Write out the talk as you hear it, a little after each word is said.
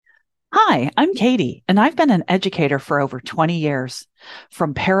Hi, I'm Katie, and I've been an educator for over 20 years.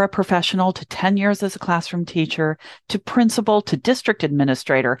 From paraprofessional to 10 years as a classroom teacher, to principal to district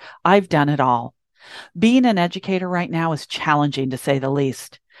administrator, I've done it all. Being an educator right now is challenging to say the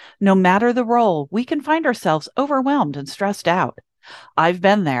least. No matter the role, we can find ourselves overwhelmed and stressed out. I've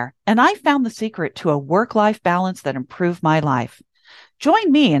been there, and I found the secret to a work-life balance that improved my life.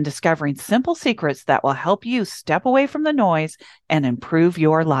 Join me in discovering simple secrets that will help you step away from the noise and improve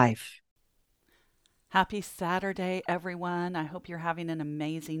your life. Happy Saturday, everyone. I hope you're having an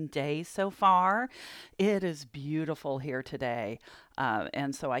amazing day so far. It is beautiful here today.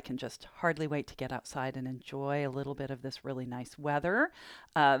 And so I can just hardly wait to get outside and enjoy a little bit of this really nice weather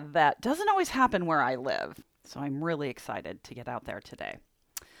that doesn't always happen where I live. So I'm really excited to get out there today.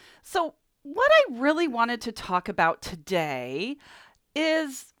 So, what I really wanted to talk about today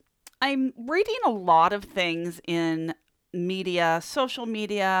is I'm reading a lot of things in media, social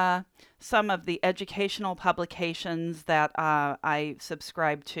media, some of the educational publications that I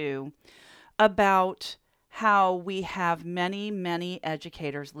subscribe to about how we have many, many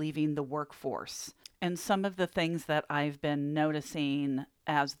educators leaving the workforce. And some of the things that I've been noticing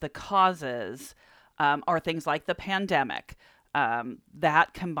as the causes are things like the pandemic,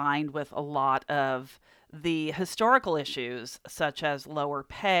 that combined with a lot of the historical issues, such as lower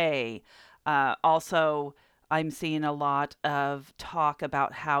pay. Also, I'm seeing a lot of talk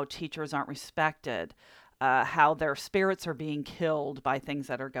about how teachers aren't respected, how their spirits are being killed by things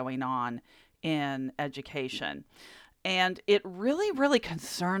that are going on in education. And it really, really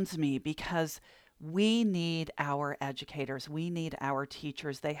concerns me because we need our educators, we need our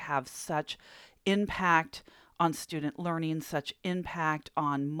teachers. They have such impact on student learning, such impact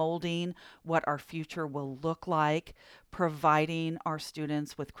on molding what our future will look like, providing our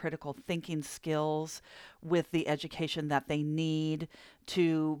students with critical thinking skills, with the education that they need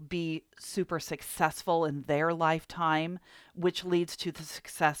to be super successful in their lifetime, which leads to the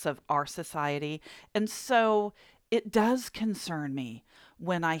success of our society. And so it does concern me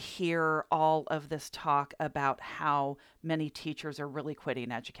when I hear all of this talk about how many teachers are really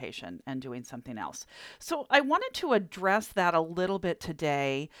quitting education and doing something else. So I wanted to address that a little bit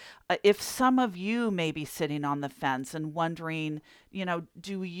today. If some of you may be sitting on the fence and wondering,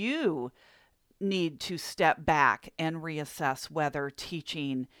 do you need to step back and reassess whether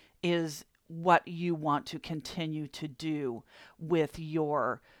teaching is what you want to continue to do with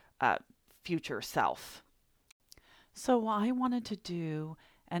your uh, future self? So, I wanted to do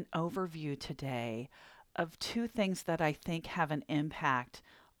an overview today of two things that I think have an impact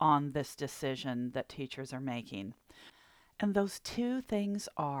on this decision that teachers are making. And those two things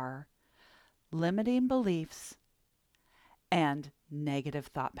are limiting beliefs and negative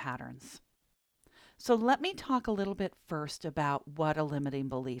thought patterns. So, let me talk a little bit first about what a limiting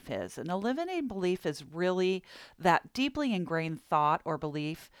belief is. And a limiting belief is really that deeply ingrained thought or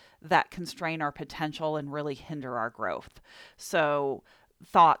belief that constrain our potential and really hinder our growth. So,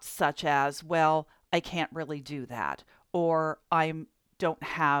 thoughts such as, well, I can't really do that, or I don't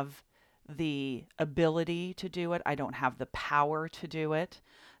have the ability to do it, I don't have the power to do it.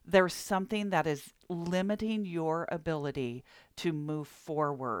 There's something that is limiting your ability to move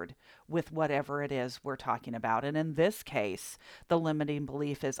forward with whatever it is we're talking about. And in this case, the limiting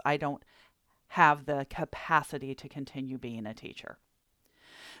belief is I don't have the capacity to continue being a teacher.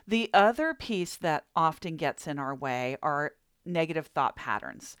 The other piece that often gets in our way are negative thought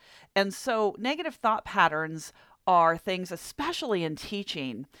patterns. And so, negative thought patterns are things, especially in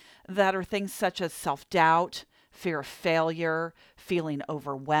teaching, that are things such as self doubt, fear of failure, feeling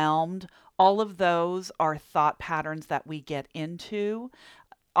overwhelmed. All of those are thought patterns that we get into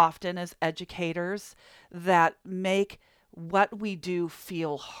often as educators that make what we do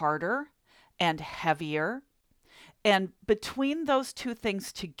feel harder and heavier. And between those two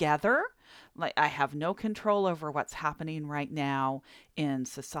things together, like I have no control over what's happening right now in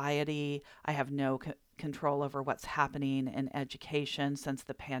society. I have no control over what's happening in education since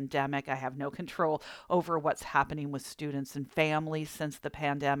the pandemic. I have no control over what's happening with students and families since the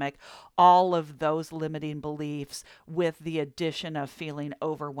pandemic. All of those limiting beliefs, with the addition of feeling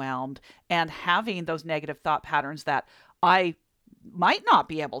overwhelmed and having those negative thought patterns that I might not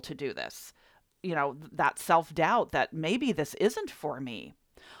be able to do this, that self doubt that maybe this isn't for me.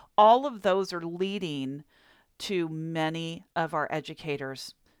 All of those are leading to many of our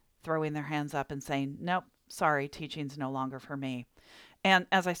educators throwing their hands up and saying, nope, sorry, teaching's no longer for me. And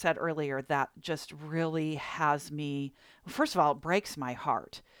as I said earlier, that just really has me, first of all, it breaks my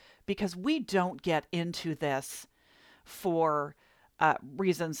heart because we don't get into this for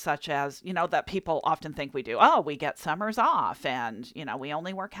reasons such as, that people often think we do. Oh, we get summers off and, we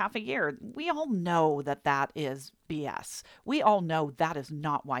only work half a year. We all know that that is BS. We all know that is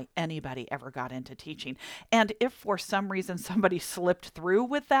not why anybody ever got into teaching. And if for some reason somebody slipped through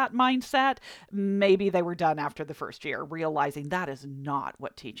with that mindset, maybe they were done after the first year, realizing that is not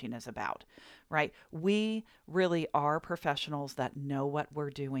what teaching is about, right? We really are professionals that know what we're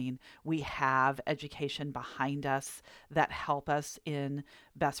doing. We have education behind us that help us in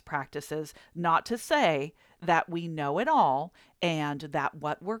best practices. Not to say that we know it all and that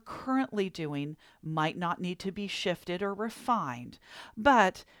what we're currently doing might not need to be shifted or refined,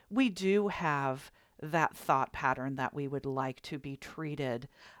 but we do have that thought pattern that we would like to be treated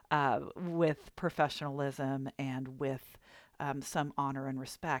with professionalism and with some honor and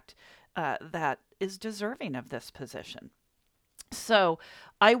respect that is deserving of this position. So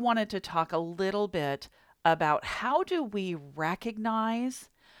I wanted to talk a little bit about how do we recognize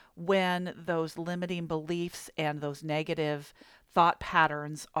when those limiting beliefs and those negative thought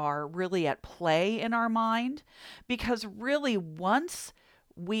patterns are really at play in our mind. Because really, once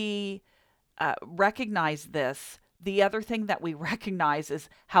we recognize this, the other thing that we recognize is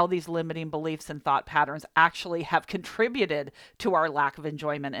how these limiting beliefs and thought patterns actually have contributed to our lack of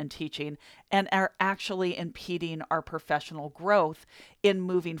enjoyment in teaching and are actually impeding our professional growth in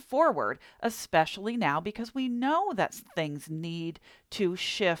moving forward, especially now because we know that things need to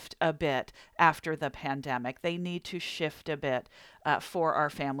shift a bit after the pandemic. They need to shift a bit for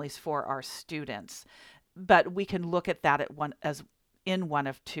our families, for our students. But we can look at that in one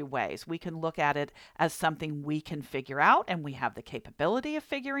of two ways. We can look at it as something we can figure out and we have the capability of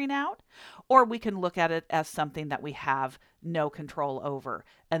figuring out, or we can look at it as something that we have no control over.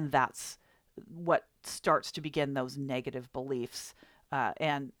 And that's what starts to begin those negative beliefs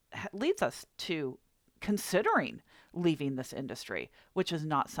and leads us to considering leaving this industry, which is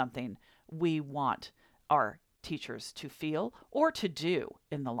not something we want our teachers to feel or to do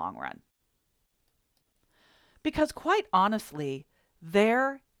in the long run. Because quite honestly,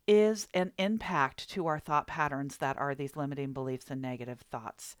 there is an impact to our thought patterns that are these limiting beliefs and negative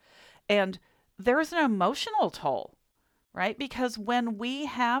thoughts. And there is an emotional toll, right? Because when we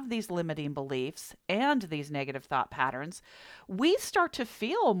have these limiting beliefs and these negative thought patterns, we start to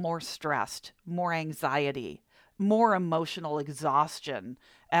feel more stressed, more anxiety, more emotional exhaustion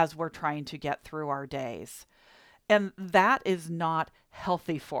as we're trying to get through our days. And that is not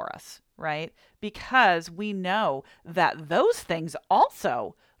healthy for us, right? Because we know that those things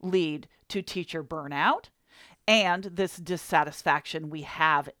also lead to teacher burnout and this dissatisfaction we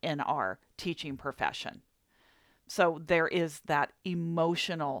have in our teaching profession. So there is that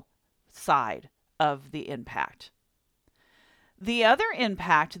emotional side of the impact. The other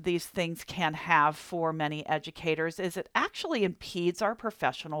impact these things can have for many educators is it actually impedes our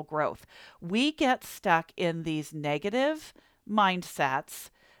professional growth. We get stuck in these negative mindsets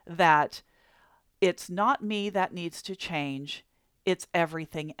that it's not me that needs to change, it's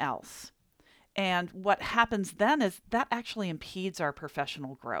everything else. And what happens then is that actually impedes our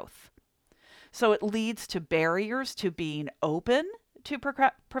professional growth. So it leads to barriers to being open to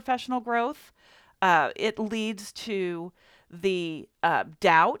professional growth. It leads to the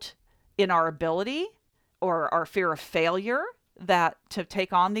doubt in our ability or our fear of failure that to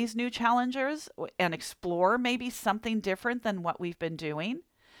take on these new challenges and explore maybe something different than what we've been doing.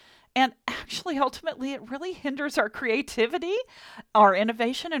 And actually, ultimately, it really hinders our creativity, our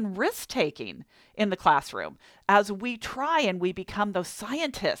innovation, and risk taking in the classroom as we try and we become those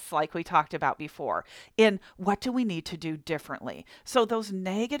scientists, like we talked about before, in what do we need to do differently. So, those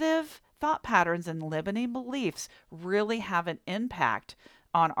negative thought patterns and limiting beliefs really have an impact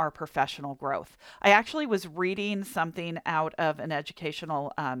on our professional growth. I actually was reading something out of an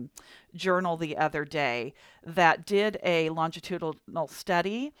educational journal the other day that did a longitudinal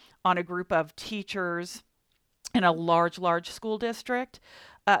study on a group of teachers in a large school district.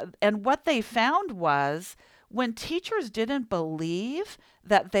 And what they found was when teachers didn't believe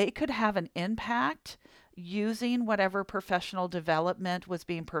that they could have an impact using whatever professional development was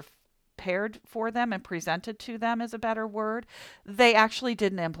being prepared for them and presented to them is a better word, they actually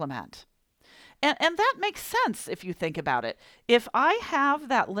didn't implement. And that makes sense if you think about it. If I have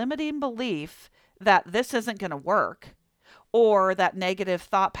that limiting belief that this isn't going to work, or that negative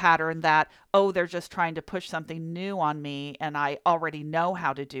thought pattern that, oh, they're just trying to push something new on me and I already know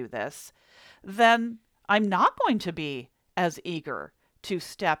how to do this, then I'm not going to be as eager to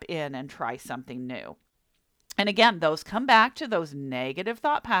step in and try something new. And again, those come back to those negative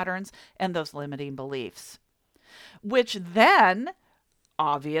thought patterns and those limiting beliefs, which then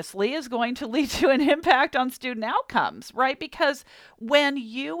obviously is going to lead to an impact on student outcomes, right? Because when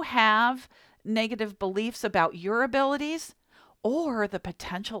you have negative beliefs about your abilities or the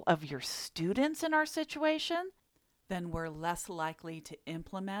potential of your students in our situation, then we're less likely to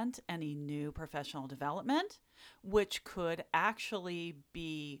implement any new professional development, which could actually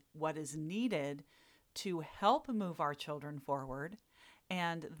be what is needed to help move our children forward.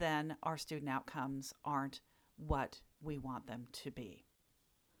 And then our student outcomes aren't what we want them to be.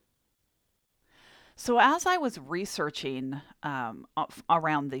 So, as I was researching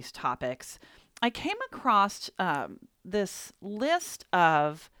around these topics, I came across this list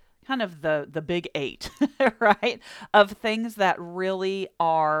of kind of the big eight, right? Of things that really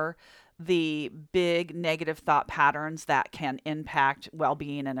are the big negative thought patterns that can impact well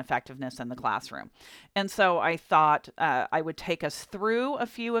being and effectiveness in the classroom. And so I thought I would take us through a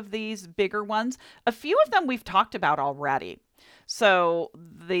few of these bigger ones. A few of them we've talked about already. So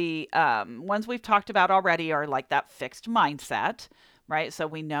the ones we've talked about already are like that fixed mindset, right? So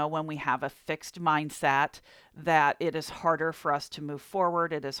we know when we have a fixed mindset that it is harder for us to move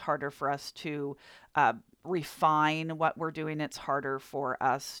forward. It is harder for us to refine what we're doing. It's harder for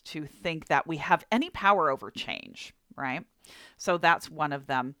us to think that we have any power over change, right? So that's one of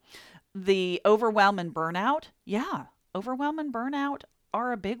them. The overwhelm and burnout, yeah, overwhelm and burnout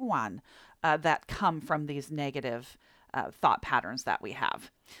are a big one that come from these negative thought patterns that we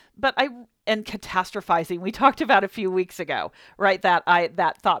have. And catastrophizing, we talked about a few weeks ago, right?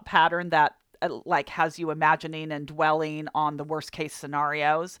 That thought pattern that like has you imagining and dwelling on the worst case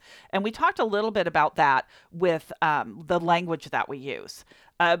scenarios. And we talked a little bit about that with the language that we use.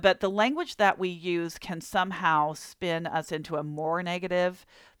 But the language that we use can somehow spin us into a more negative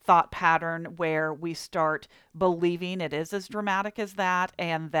thought pattern where we start believing it is as dramatic as that,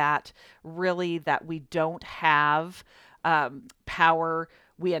 and that really that we don't have power.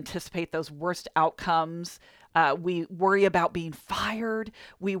 We anticipate those worst outcomes. We worry about being fired.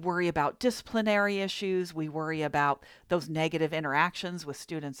 We worry about disciplinary issues. We worry about those negative interactions with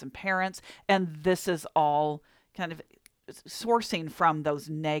students and parents. And this is all kind of sourcing from those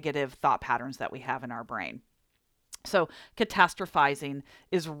negative thought patterns that we have in our brain. So catastrophizing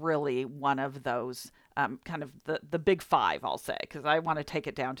is really one of those kind of the big five, I'll say, because I want to take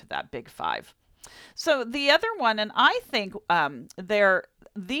it down to that big five. So the other one, and I think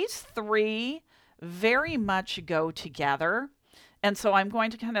these three very much go together. And so I'm going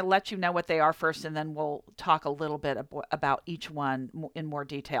to kind of let you know what they are first, and then we'll talk a little bit about each one in more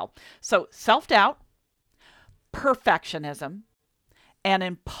detail. So self-doubt, perfectionism, and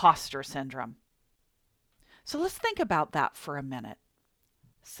imposter syndrome. So let's think about that for a minute.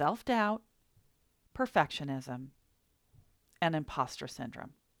 Self-doubt, perfectionism, and imposter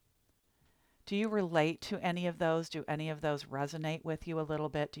syndrome. Do you relate to any of those? Do any of those resonate with you a little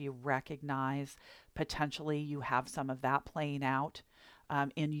bit? Do you recognize potentially you have some of that playing out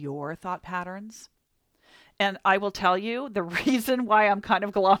in your thought patterns? And I will tell you the reason why I'm kind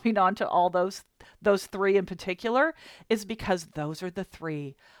of glomming onto all those three in particular is because those are the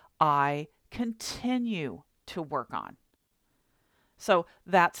three I continue to work on. So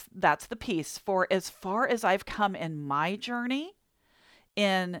that's the piece. For as far as I've come in my journey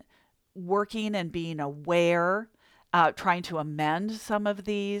in working and being aware, trying to amend some of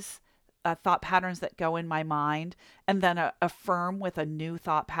these thought patterns that go in my mind, and then affirm with a new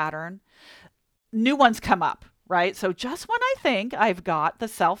thought pattern, new ones come up, right? So just when I think I've got the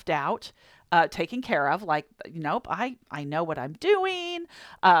self-doubt taken care of, like, nope, I know what I'm doing.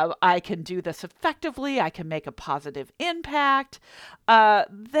 I can do this effectively. I can make a positive impact.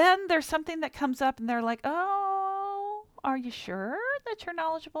 Then there's something that comes up and they're like, oh, are you sure that you're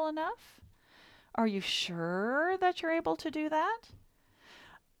knowledgeable enough? Are you sure that you're able to do that?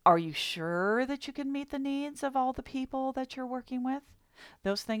 Are you sure that you can meet the needs of all the people that you're working with?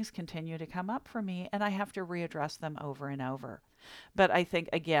 Those things continue to come up for me, and I have to readdress them over and over. But I think,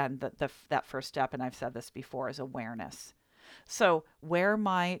 again, that first step, and I've said this before, is awareness. So where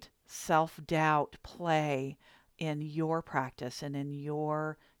might self-doubt play in your practice and in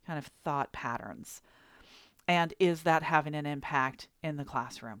your kind of thought patterns? And is that having an impact in the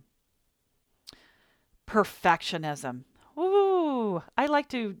classroom? Perfectionism. Ooh, I like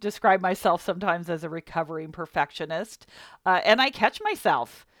to describe myself sometimes as a recovering perfectionist. And I catch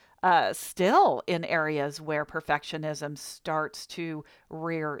myself still in areas where perfectionism starts to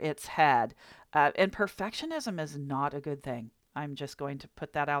rear its head. And perfectionism is not a good thing. I'm just going to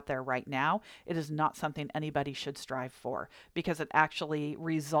put that out there right now. It is not something anybody should strive for because it actually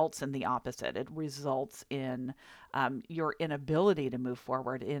results in the opposite. It results in your inability to move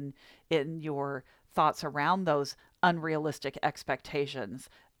forward, in your thoughts around those unrealistic expectations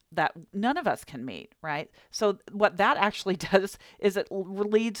that none of us can meet, right? So what that actually does is it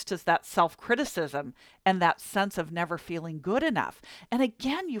leads to that self-criticism and that sense of never feeling good enough. And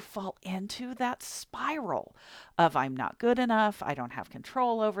again, you fall into that spiral of I'm not good enough, I don't have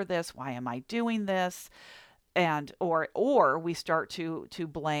control over this, why am I doing this? And or we start to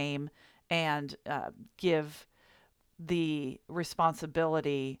blame and give the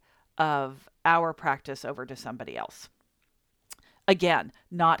responsibility of our practice over to somebody else. Again,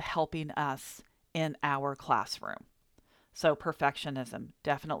 not helping us in our classroom. So, perfectionism,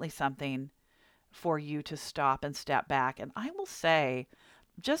 definitely something for you to stop and step back. And I will say,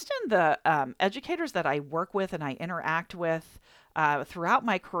 just in the educators that I work with and I interact with throughout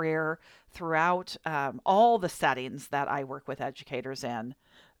my career, throughout all the settings that I work with educators in,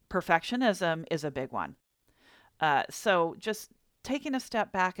 perfectionism is a big one. So just taking a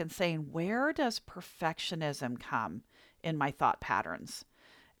step back and saying, where does perfectionism come in my thought patterns?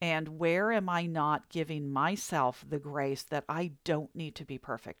 And where am I not giving myself the grace that I don't need to be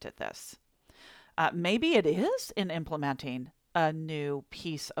perfect at this? Maybe it is in implementing a new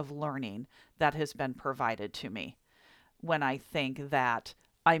piece of learning that has been provided to me when I think that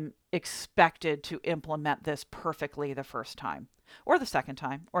I'm expected to implement this perfectly the first time, or the second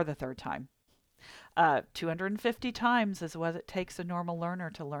time, or the third time. 250 times is what it takes a normal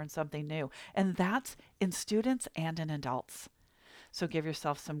learner to learn something new. And that's in students and in adults. So give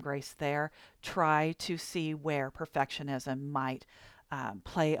yourself some grace there. Try to see where perfectionism might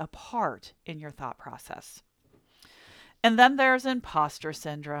play a part in your thought process. And then there's imposter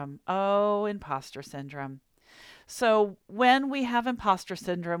syndrome. Oh, imposter syndrome. So when we have imposter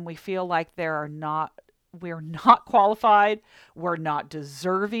syndrome, we feel like we're not qualified, we're not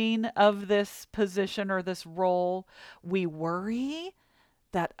deserving of this position or this role. We worry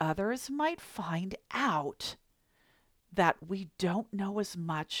that others might find out that we don't know as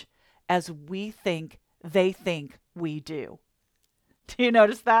much as we think they think we do. Do you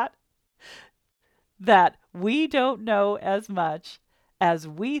notice that? That we don't know as much as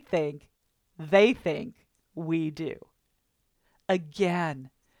we think they think we do. Again,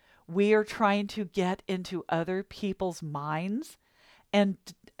 we are trying to get into other people's minds and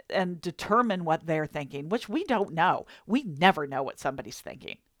determine what they're thinking, which we don't know. We never know what somebody's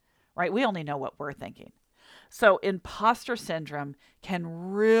thinking, right? We only know what we're thinking. So imposter syndrome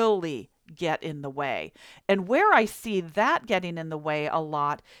can really get in the way. And where I see that getting in the way a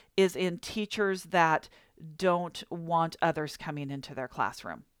lot is in teachers that don't want others coming into their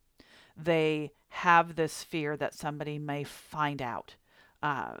classroom. They have this fear that somebody may find out,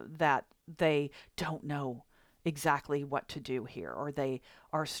 that they don't know exactly what to do here, or they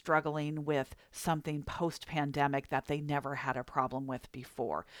are struggling with something post pandemic that they never had a problem with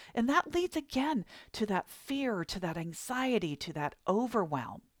before. And that leads again to that fear, to that anxiety, to that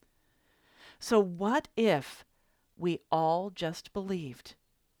overwhelm. So, what if we all just believed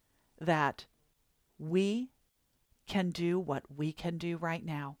that we can do what we can do right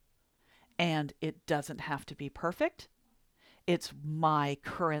now? And it doesn't have to be perfect. It's my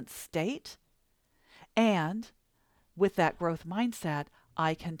current state. And with that growth mindset,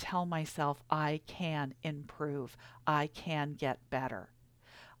 I can tell myself I can improve. I can get better.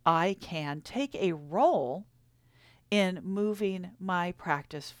 I can take a role in moving my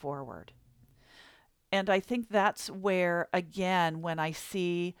practice forward. And I think that's where, again, when I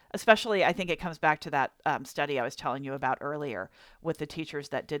see, especially, I think it comes back to that study I was telling you about earlier with the teachers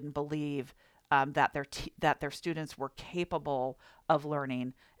that didn't believe that that their students were capable of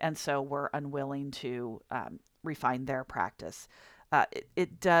learning, and so were unwilling to refine their practice.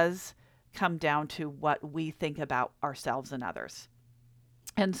 It does come down to what we think about ourselves and others.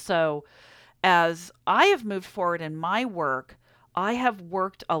 And so, as I have moved forward in my work, I have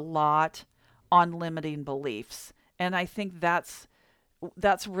worked a lot on limiting beliefs. And I think that's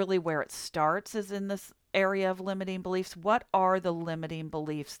really where it starts, is in this area of limiting beliefs. What are the limiting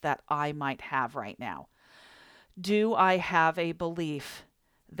beliefs that I might have right now? Do I have a belief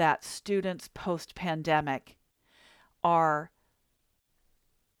that students post pandemic are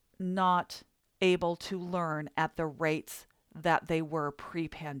not able to learn at the rates that they were pre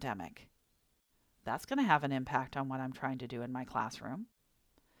pandemic? That's going to have an impact on what I'm trying to do in my classroom.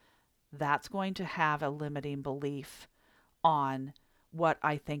 That's going to have a limiting belief on what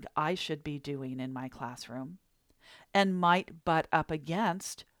I think I should be doing in my classroom, and might butt up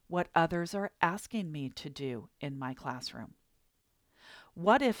against what others are asking me to do in my classroom.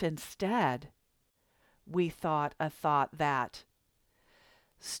 What if instead we thought a thought that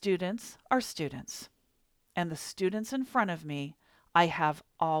students are students, and the students in front of me, I have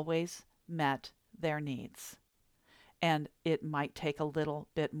always met their needs. And it might take a little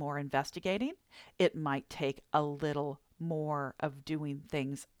bit more investigating. It might take a little more of doing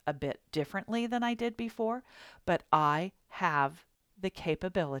things a bit differently than I did before, but I have the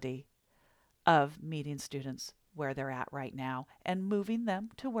capability of meeting students where they're at right now and moving them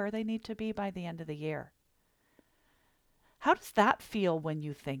to where they need to be by the end of the year. How does that feel when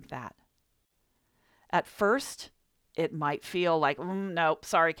you think that? At first, it might feel like, nope,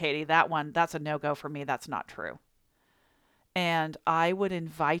 sorry, Katie, that's a no-go for me. That's not true. And I would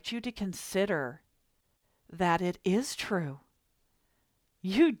invite you to consider that it is true.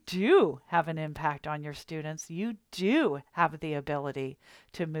 You do have an impact on your students. You do have the ability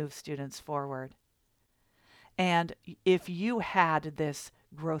to move students forward. And if you had this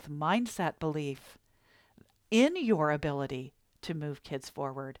growth mindset belief in your ability to move kids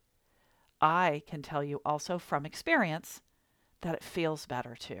forward, I can tell you also from experience that it feels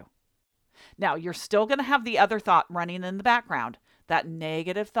better too. Now, you're still going to have the other thought running in the background, that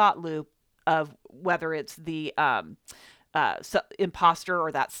negative thought loop of whether it's the imposter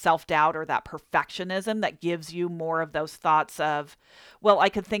or that self-doubt or that perfectionism that gives you more of those thoughts of, well, I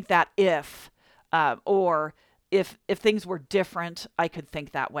could think that or if things were different, I could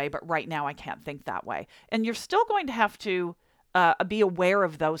think that way, but right now I can't think that way. And you're still going to have to be aware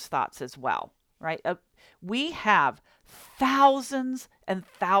of those thoughts as well, right? We have thousands and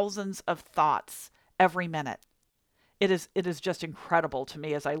thousands of thoughts every minute. It is just incredible to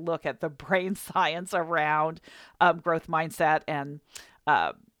me as I look at the brain science around growth mindset and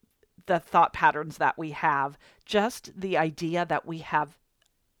the thought patterns that we have. Just the idea that we have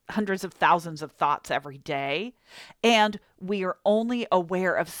hundreds of thousands of thoughts every day, and we are only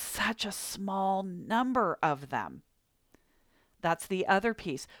aware of such a small number of them. That's the other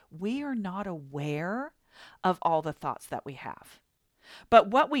piece. We are not aware of all the thoughts that we have. But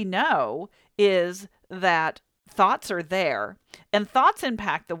what we know is that thoughts are there, and thoughts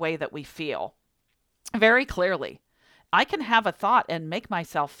impact the way that we feel very clearly. I can have a thought and make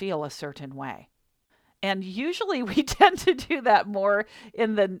myself feel a certain way. And usually we tend to do that more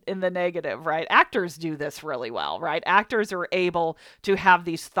in the negative, right? Actors do this really well, right? Actors are able to have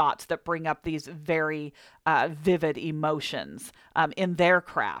these thoughts that bring up these very vivid emotions in their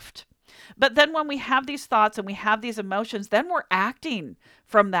craft. But then when we have these thoughts and we have these emotions, then we're acting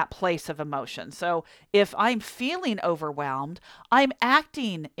from that place of emotion. So if I'm feeling overwhelmed, I'm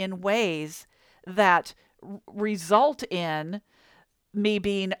acting in ways that result in me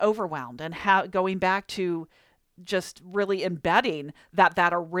being overwhelmed, and going back to just really embedding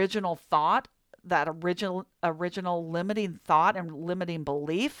that original thought, that original limiting thought and limiting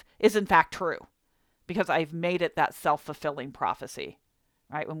belief is in fact true, because I've made it that self-fulfilling prophecy,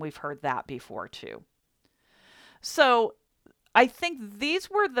 right? When we've heard that before too. So I think these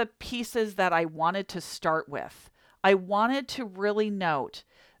were the pieces that I wanted to start with. I wanted to really note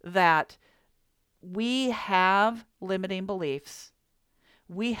that we have limiting beliefs.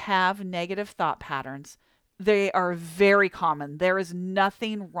 We have negative thought patterns. They are very common. There is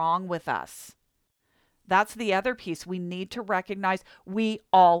nothing wrong with us. That's the other piece. We need to recognize we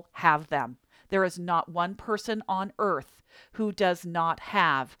all have them. There is not one person on earth who does not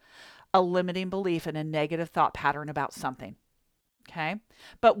have a limiting belief and a negative thought pattern about something. Okay?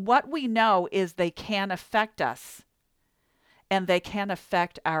 But what we know is they can affect us, and they can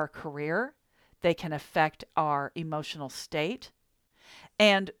affect our career. They can affect our emotional state.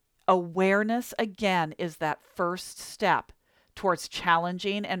 And awareness, again, is that first step towards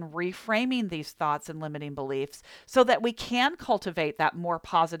challenging and reframing these thoughts and limiting beliefs so that we can cultivate that more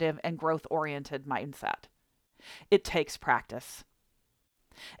positive and growth-oriented mindset. It takes practice.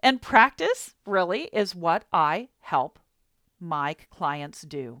 And practice really is what I help my clients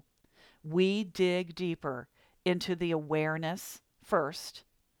do. We dig deeper into the awareness first,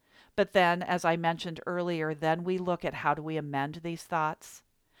 but then, as I mentioned earlier, then we look at how do we amend these thoughts,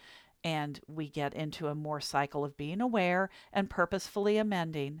 and we get into a more cycle of being aware and purposefully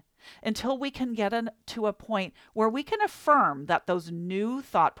amending until we can get to a point where we can affirm that those new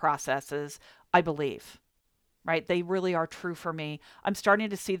thought processes, I believe, right? They really are true for me. I'm starting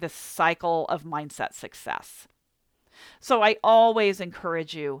to see this cycle of mindset success. So I always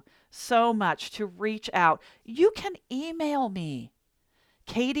encourage you so much to reach out. You can email me,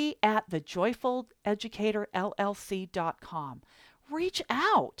 Katie@thejoyfuleducatorllc.com. Reach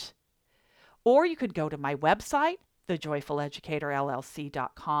out. Or you could go to my website,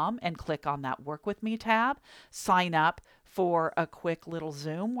 thejoyfuleducatorllc.com, and click on that Work With Me tab. Sign up for a quick little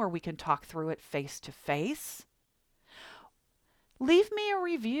Zoom where we can talk through it face to face. Leave me a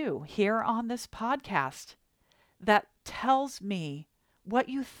review here on this podcast that tells me what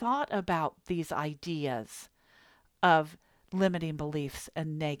you thought about these ideas of limiting beliefs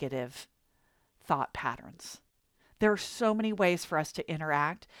and negative thought patterns. There are so many ways for us to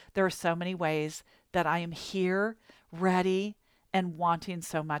interact. There are so many ways that I am here, ready, and wanting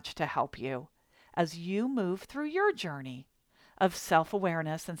so much to help you as you move through your journey of self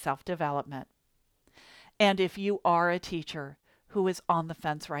awareness and self development. And if you are a teacher who is on the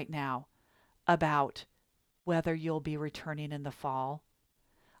fence right now about whether you'll be returning in the fall,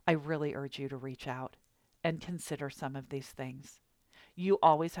 I really urge you to reach out and consider some of these things. You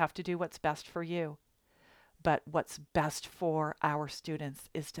always have to do what's best for you. But what's best for our students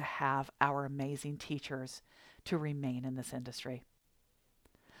is to have our amazing teachers to remain in this industry.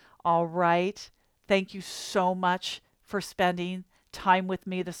 All right. Thank you so much for spending time with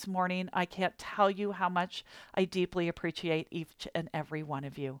me this morning. I can't tell you how much I deeply appreciate each and every one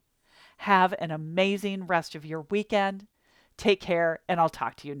of you. Have an amazing rest of your weekend. Take care, and I'll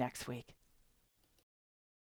talk to you next week.